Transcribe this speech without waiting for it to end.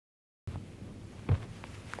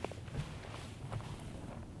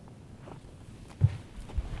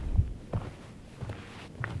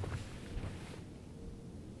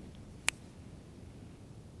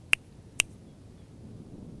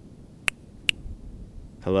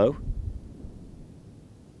Hello?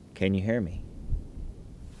 Can you hear me?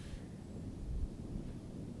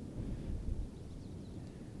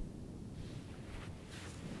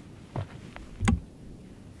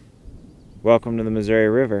 Welcome to the Missouri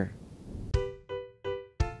River.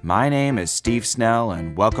 My name is Steve Snell,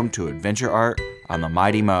 and welcome to Adventure Art on the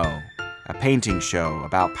Mighty Mo, a painting show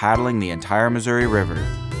about paddling the entire Missouri River.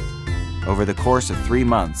 Over the course of 3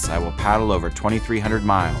 months, I will paddle over 2,300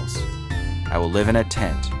 miles. I will live in a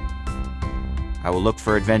tent. I will look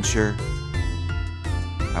for adventure.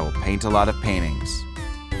 I will paint a lot of paintings.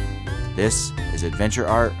 This is Adventure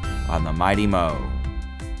Art on the Mighty Mo.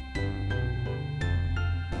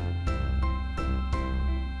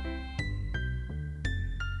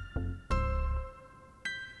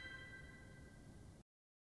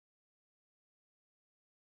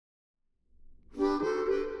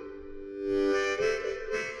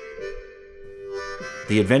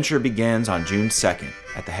 The adventure begins on June 2nd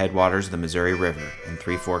at the headwaters of the Missouri River in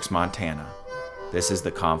Three Forks, Montana. This is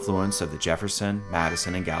the confluence of the Jefferson,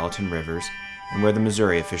 Madison, and Gallatin rivers, and where the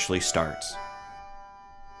Missouri officially starts.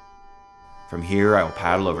 From here, I will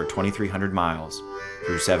paddle over 2,300 miles,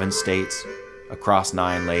 through 7 states, across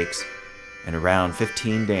 9 lakes, and around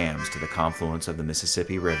 15 dams to the confluence of the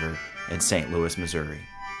Mississippi River in St. Louis, Missouri.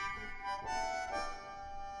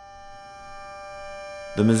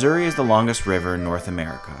 The Missouri is the longest river in North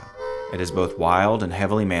America. It is both wild and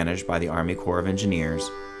heavily managed by the Army Corps of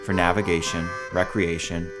Engineers for navigation,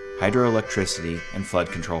 recreation, hydroelectricity, and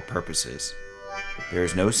flood control purposes. There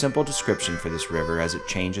is no simple description for this river as it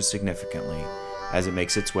changes significantly as it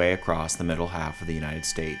makes its way across the middle half of the United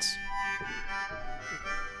States.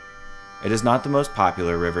 It is not the most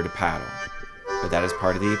popular river to paddle, but that is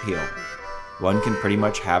part of the appeal. One can pretty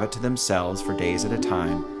much have it to themselves for days at a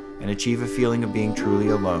time and achieve a feeling of being truly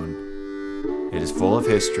alone. It is full of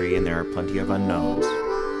history and there are plenty of unknowns.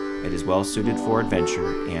 It is well suited for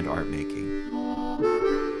adventure and art making.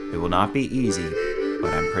 It will not be easy,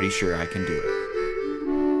 but I'm pretty sure I can do it.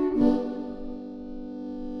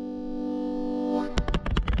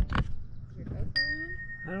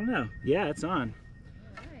 I don't know. Yeah, it's on.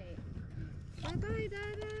 All right. Bye-bye,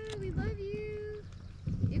 Dada. We love you.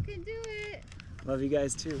 You can do it. Love you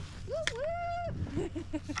guys too. Woo woo!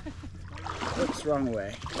 Oops, wrong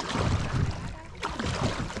way.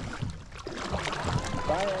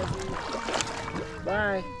 Bye, Ezzy.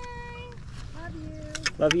 Bye. Love you.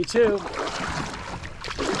 Love you too.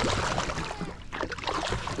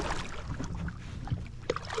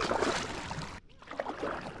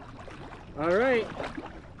 All right.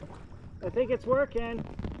 I think it's working.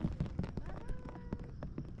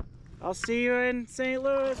 I'll see you in St.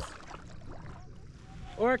 Louis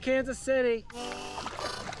or Kansas City.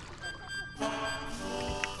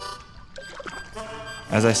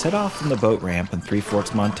 As I set off from the boat ramp in Three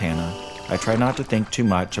Forks, Montana, I try not to think too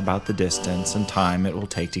much about the distance and time it will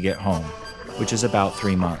take to get home, which is about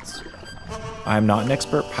 3 months. I am not an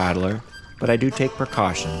expert paddler, but I do take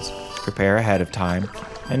precautions, prepare ahead of time,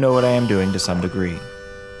 and know what I am doing to some degree.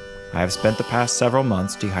 I have spent the past several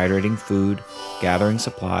months dehydrating food, gathering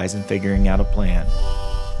supplies, and figuring out a plan.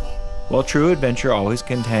 While true adventure always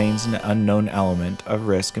contains an unknown element of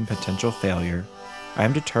risk and potential failure, I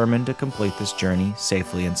am determined to complete this journey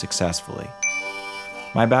safely and successfully.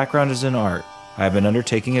 My background is in art. I have been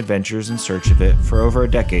undertaking adventures in search of it for over a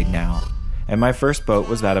decade now, and my first boat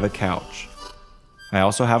was that of a couch. I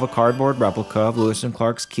also have a cardboard replica of Lewis and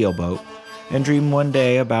Clark's keelboat, and dream one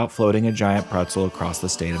day about floating a giant pretzel across the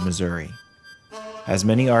state of Missouri. As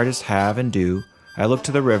many artists have and do, I look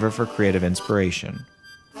to the river for creative inspiration.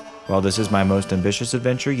 While this is my most ambitious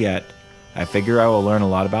adventure yet, I figure I will learn a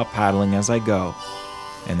lot about paddling as I go,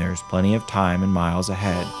 and there is plenty of time and miles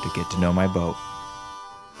ahead to get to know my boat.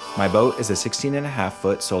 My boat is a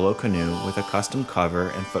 16.5-foot solo canoe with a custom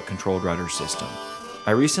cover and foot-controlled rudder system.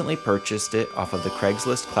 I recently purchased it off of the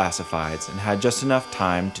Craigslist classifieds and had just enough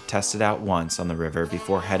time to test it out once on the river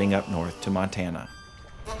before heading up north to Montana.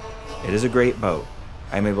 It is a great boat.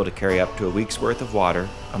 I am able to carry up to a week's worth of water,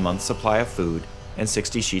 a month's supply of food, and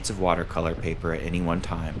 60 sheets of watercolor paper at any one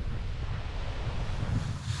time.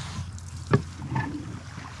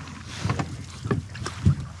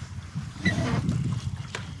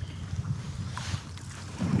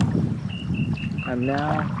 I'm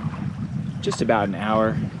now just about an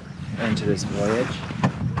hour into this voyage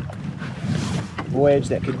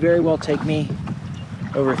that could very well take me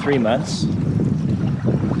over 3 months,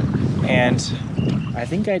 and I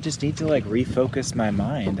think I just need to refocus my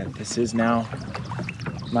mind that this is now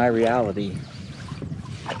my reality.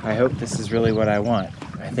 I hope this is really what I want.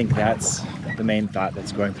 I think that's the main thought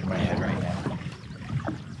that's going through my head right now,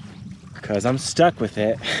 because I'm stuck with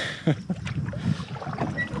it.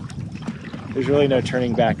 There's really no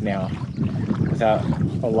turning back now without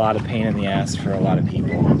a lot of pain in the ass for a lot of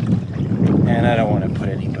people. And I don't want to put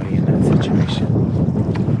anybody in that situation.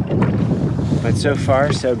 But so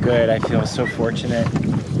far, so good. I feel so fortunate,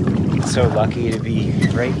 so lucky to be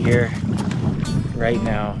right here, right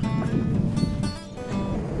now.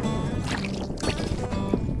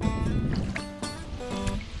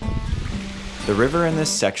 The river in this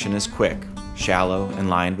section is quick, shallow, and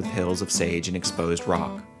lined with hills of sage and exposed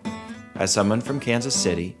rock. As someone from Kansas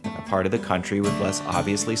City, a part of the country with less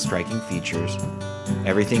obviously striking features,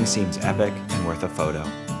 everything seems epic and worth a photo.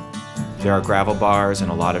 There are gravel bars and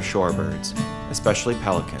a lot of shorebirds, especially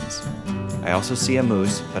pelicans. I also see a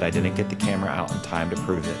moose, but I didn't get the camera out in time to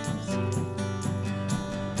prove it.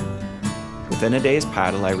 Within a day's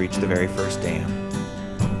paddle, I reach the very first dam.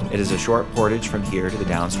 It is a short portage from here to the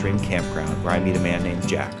downstream campground where I meet a man named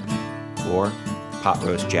Jack, or Pot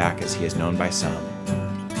Roast Jack as he is known by some.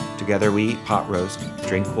 Together we eat pot roast,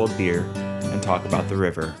 drink cold beer, and talk about the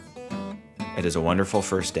river. It is a wonderful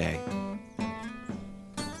first day.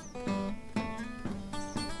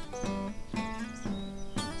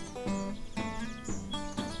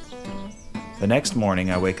 The next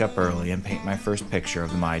morning I wake up early and paint my first picture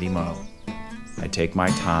of the mighty Mo. I take my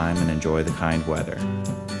time and enjoy the kind weather.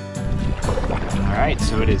 Alright,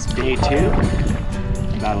 so it is day 2,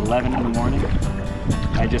 about 11 in the morning.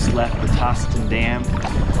 I just left the Toston Dam,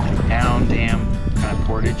 down dam kind of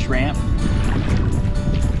portage ramp.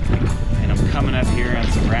 And I'm coming up here on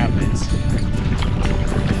some rapids,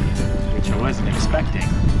 which I wasn't expecting.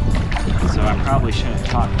 So I probably shouldn't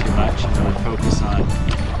talk too much and really focus on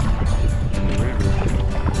the river.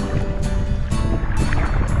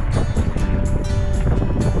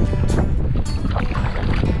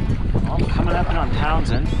 Well, I'm coming up on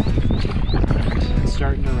Townsend. It's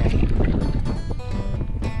starting to rain.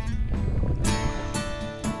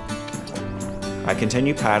 I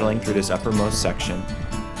continue paddling through this uppermost section,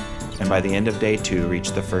 and by the end of day 2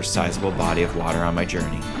 reach the first sizable body of water on my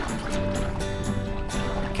journey.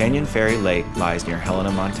 Canyon Ferry Lake lies near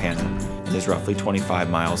Helena, Montana, and is roughly 25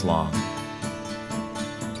 miles long.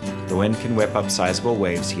 The wind can whip up sizable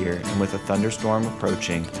waves here, and with a thunderstorm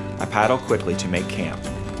approaching, I paddle quickly to make camp.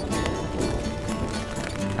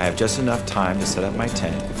 I have just enough time to set up my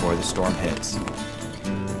tent before the storm hits.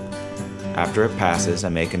 After it passes, I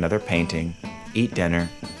make another painting, eat dinner,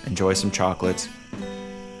 enjoy some chocolates,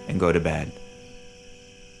 and go to bed.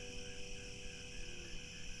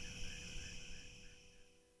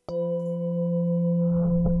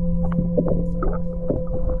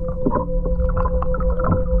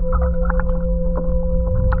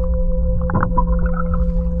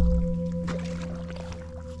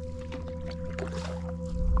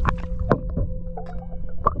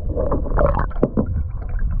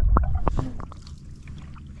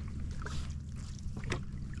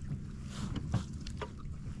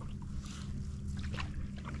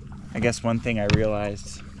 I guess one thing I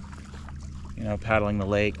realized, paddling the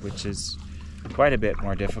lake, which is quite a bit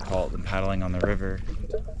more difficult than paddling on the river,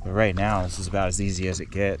 but right now this is about as easy as it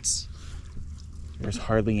gets. There's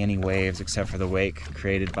hardly any waves except for the wake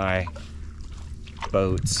created by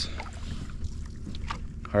boats.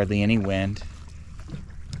 Hardly any wind.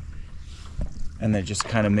 And that just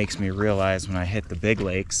kind of makes me realize when I hit the big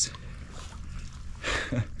lakes,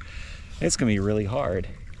 it's gonna be really hard.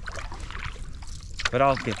 But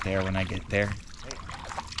I'll get there when I get there.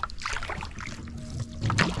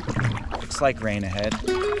 Looks like rain ahead.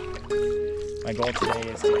 My goal today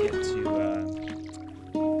is to get to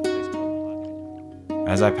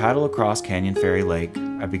As I paddle across Canyon Ferry Lake,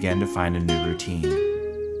 I begin to find a new routine.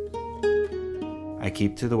 I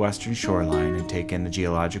keep to the western shoreline and take in the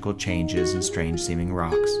geological changes and strange-seeming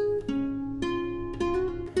rocks.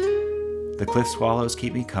 The cliff swallows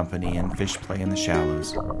keep me company and fish play in the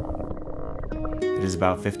shallows. It is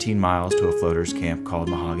about 15 miles to a floater's camp called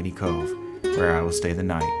Mahogany Cove, where I will stay the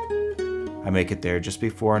night. I make it there just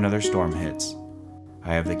before another storm hits.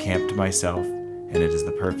 I have the camp to myself, and it is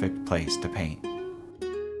the perfect place to paint.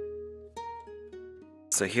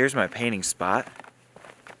 So here's my painting spot.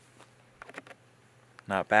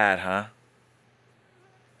 Not bad, huh?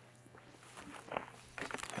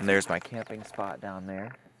 And there's my camping spot down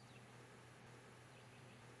there.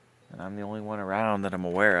 And I'm the only one around that I'm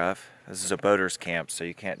aware of. This is a boater's camp, so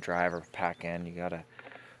you can't drive or pack in, you gotta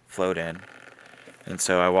float in. And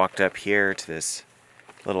so I walked up here to this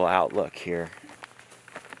little outlook here.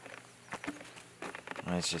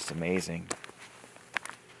 And it's just amazing.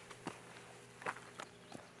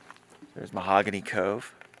 There's Mahogany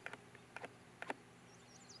Cove.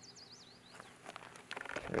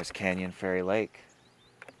 There's Canyon Ferry Lake.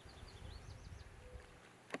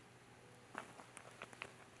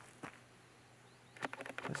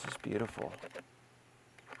 This is beautiful.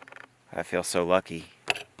 I feel so lucky.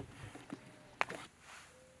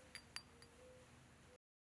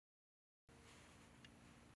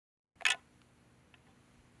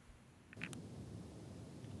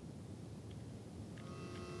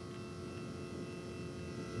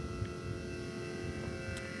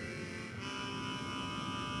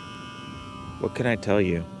 What can I tell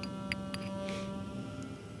you?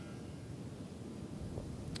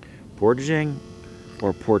 Portaging,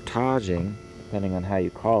 or portaging, depending on how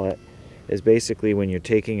you call it, is basically when you're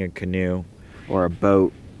taking a canoe or a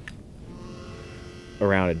boat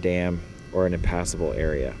around a dam or an impassable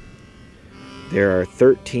area. There are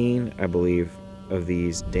 13, I believe, of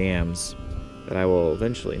these dams that I will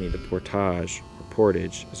eventually need to portage, or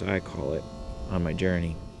portage as I call it, on my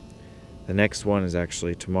journey. The next one is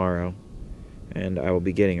actually tomorrow, and I will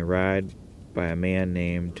be getting a ride by a man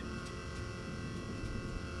named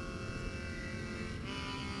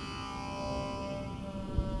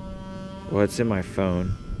well, it's in my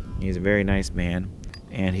phone. He's a very nice man,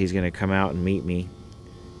 and he's going to come out and meet me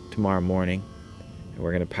tomorrow morning, and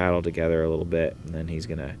we're going to paddle together a little bit, and then he's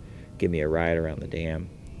going to give me a ride around the dam.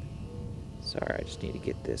 Sorry, I just need to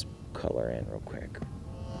get this color in real quick.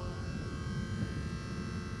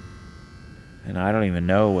 And I don't even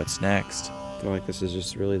know what's next. I feel like this is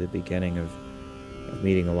just really the beginning of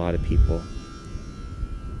meeting a lot of people.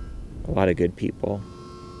 A lot of good people,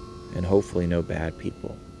 and hopefully no bad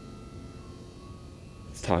people.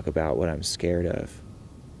 Let's talk about what I'm scared of.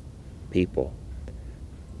 People.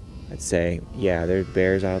 I'd say, yeah, there's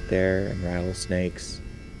bears out there, and rattlesnakes,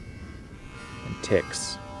 and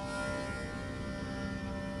ticks.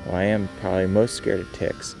 Well, I am probably most scared of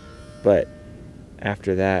ticks, but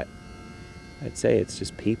after that, I'd say it's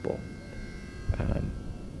just people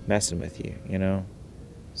messing with you, you know?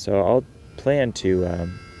 So I'll plan to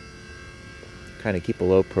kind of keep a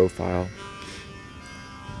low profile.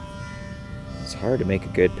 It's hard to make a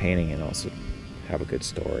good painting and also have a good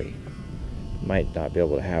story. Might not be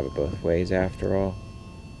able to have it both ways after all.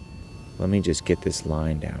 Let me just get this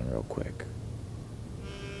line down real quick.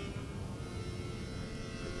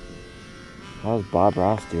 How does Bob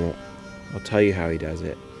Ross do it? I'll tell you how he does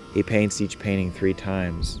it. He paints each painting 3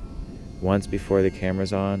 times. Once before the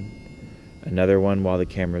camera's on, another one while the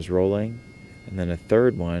camera's rolling, and then a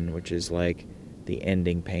third one, which is like the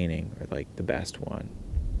ending painting, or like the best one.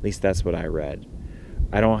 At least that's what I read.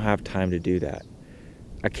 I don't have time to do that.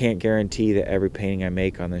 I can't guarantee that every painting I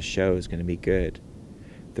make on this show is going to be good.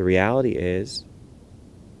 The reality is,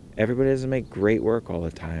 everybody doesn't make great work all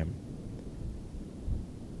the time.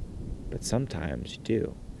 But sometimes you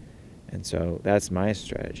do. And so that's my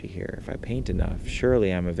strategy here. If I paint enough,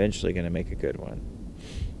 surely I'm eventually going to make a good one.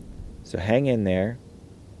 So hang in there,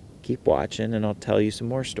 keep watching, and I'll tell you some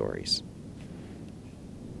more stories.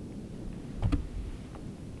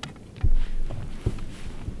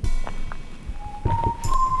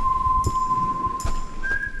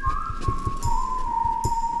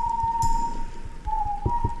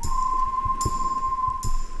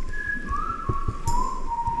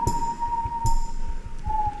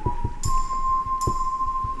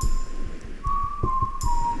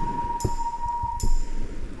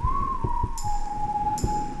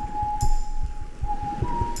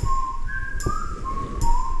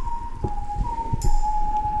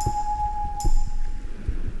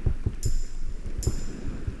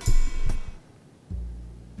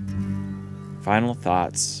 Final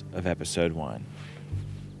thoughts of episode 1.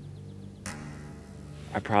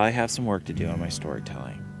 I probably have some work to do on my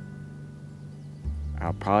storytelling.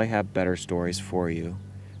 I'll probably have better stories for you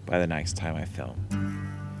by the next time I film.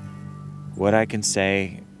 What I can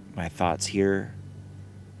say, my thoughts here,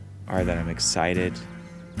 are that I'm excited,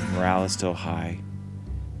 morale is still high.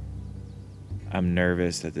 I'm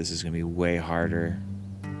nervous that this is going to be way harder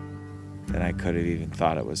than I could have even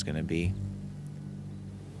thought it was going to be.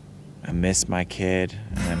 I miss my kid,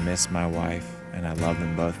 and I miss my wife, and I love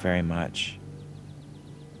them both very much.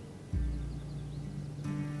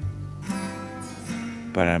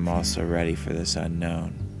 But I'm also ready for this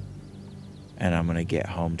unknown. And I'm going to get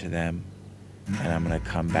home to them, and I'm going to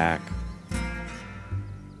come back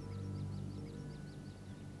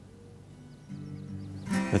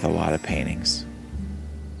with a lot of paintings.